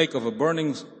in the lake of a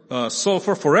burning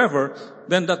sulfur forever,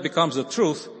 then that becomes the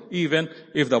truth, even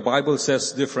if the Bible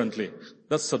says differently.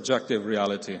 That's subjective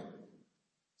reality.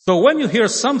 So when you hear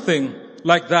something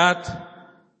like that,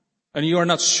 and you are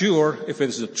not sure if it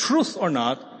is the truth or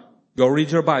not, go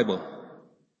read your Bible.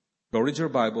 Go read your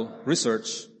Bible,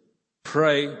 research,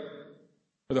 pray,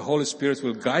 that the Holy Spirit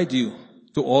will guide you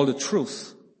to all the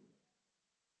truth.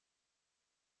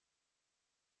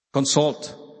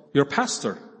 Consult your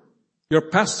pastor. Your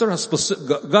pastor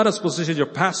God has positioned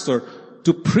your pastor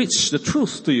to preach the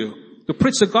truth to you, to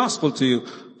preach the gospel to you,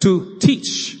 to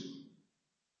teach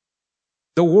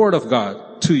the word of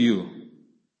God to you.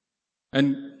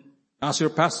 And ask your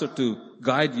pastor to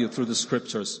guide you through the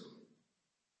scriptures.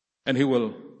 And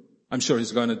I'm sure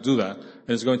he's going to do that. And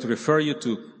he's going to refer you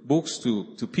to books,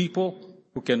 to people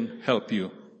who can help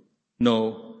you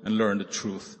know and learn the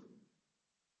truth.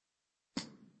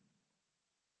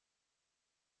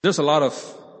 There's a lot of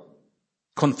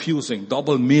confusing,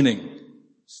 double meaning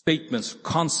statements,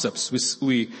 concepts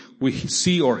we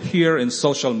see or hear in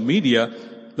social media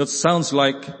that sounds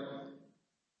like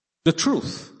the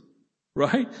truth,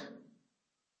 right?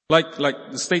 Like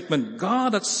the statement,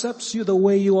 God accepts you the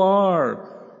way you are.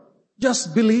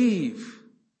 Just believe.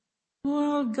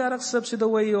 Well, God accepts you the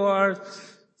way you are.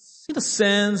 In a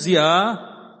sense, yeah.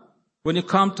 When you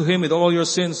come to Him with all your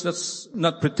sins, that's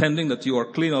not pretending that you are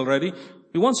clean already.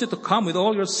 He wants you to come with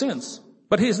all your sins.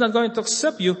 But He is not going to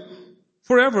accept you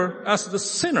forever as the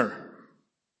sinner.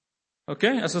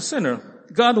 Okay? As a sinner.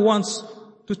 God wants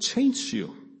to change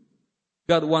you.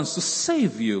 God wants to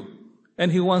save you.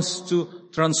 And He wants to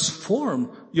transform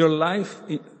your life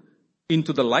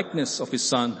into the likeness of His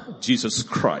Son, Jesus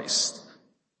Christ.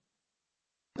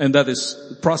 And that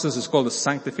the process is called the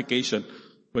sanctification.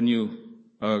 When you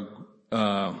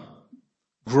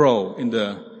grow in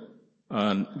the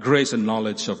grace and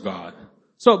knowledge of God.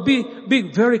 So be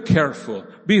very careful.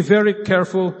 Be very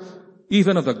careful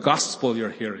even of the gospel you're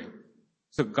hearing.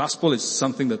 The gospel is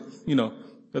something that,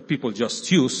 that people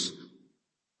just use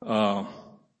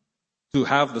to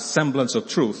have the semblance of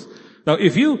truth. Now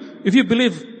if you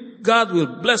believe God will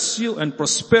bless you and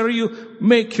prosper you,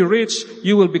 make you rich,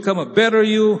 you will become a better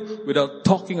you without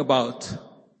talking about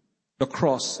the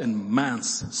cross and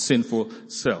man's sinful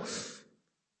self,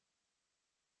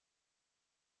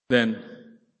 then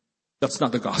that's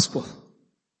not the gospel.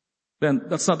 Then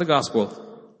that's not the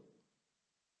gospel.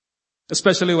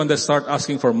 Especially when they start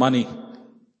asking for money,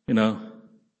 and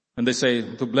they say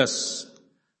to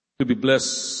be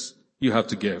blessed, you have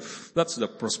to give. That's the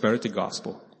prosperity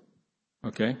gospel.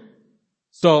 Okay?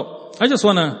 So I just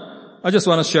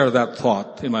wanna share that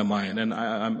thought in my mind, and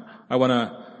I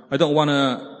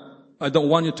don't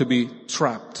want you to be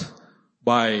trapped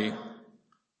by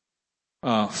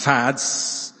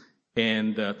fads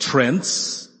and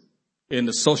trends in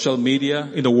the social media,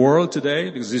 in the world today,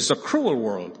 because it's a cruel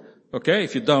world. Okay?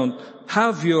 If you don't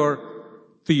have your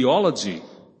theology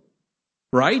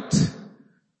right,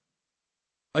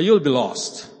 you'll be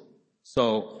lost.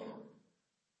 So,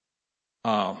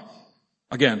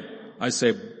 again, I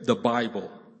say the Bible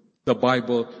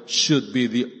should be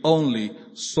the only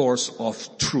source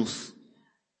of truth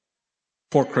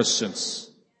for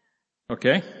Christians.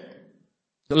 Okay?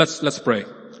 So let's pray.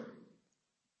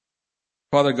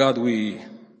 Father God, we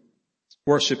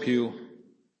worship you,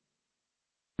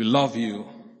 we love you,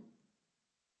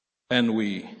 and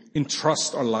we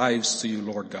entrust our lives to you,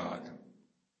 Lord God.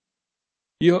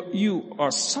 You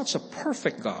are such a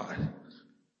perfect God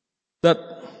that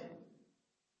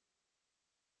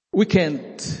we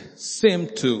can't seem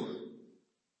to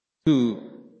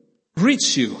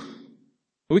reach you.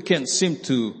 We can't seem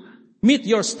to meet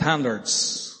your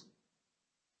standards.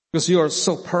 Because you are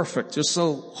so perfect. You're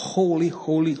so holy,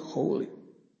 holy, holy.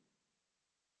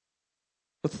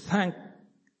 But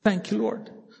thank you, Lord,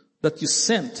 that you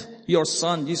sent your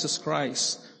Son, Jesus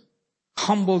Christ,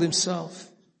 humbled Himself,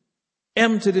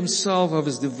 emptied Himself of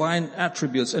His divine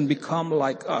attributes and become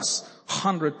like us,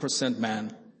 100%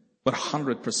 man, but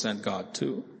 100% God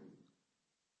too.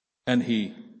 And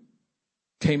He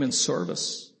came in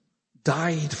service,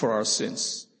 died for our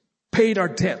sins, paid our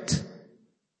debt,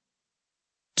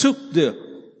 took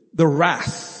the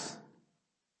wrath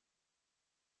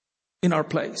in our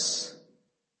place.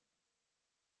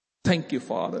 Thank you,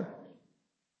 Father.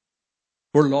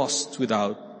 We're lost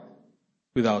without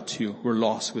you. We're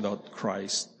lost without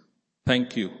Christ.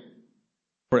 Thank you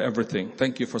for everything.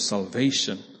 Thank you for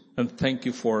salvation. And thank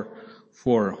you for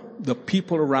the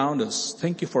people around us.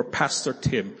 Thank you for Pastor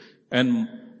Tim and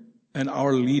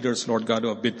our leaders, Lord God, who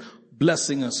have been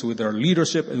blessing us with their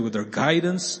leadership and with their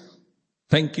guidance.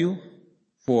 Thank you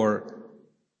for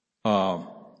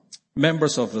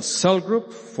members of the cell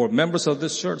group, for members of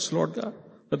this church, Lord God,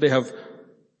 that they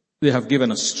have given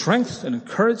us strength and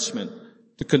encouragement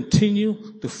to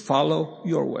continue to follow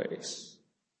your ways.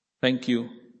 Thank you.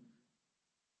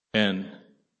 And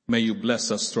may you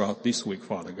bless us throughout this week,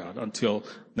 Father God, until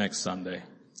next Sunday.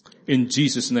 In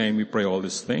Jesus' name we pray all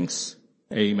these things.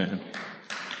 Amen.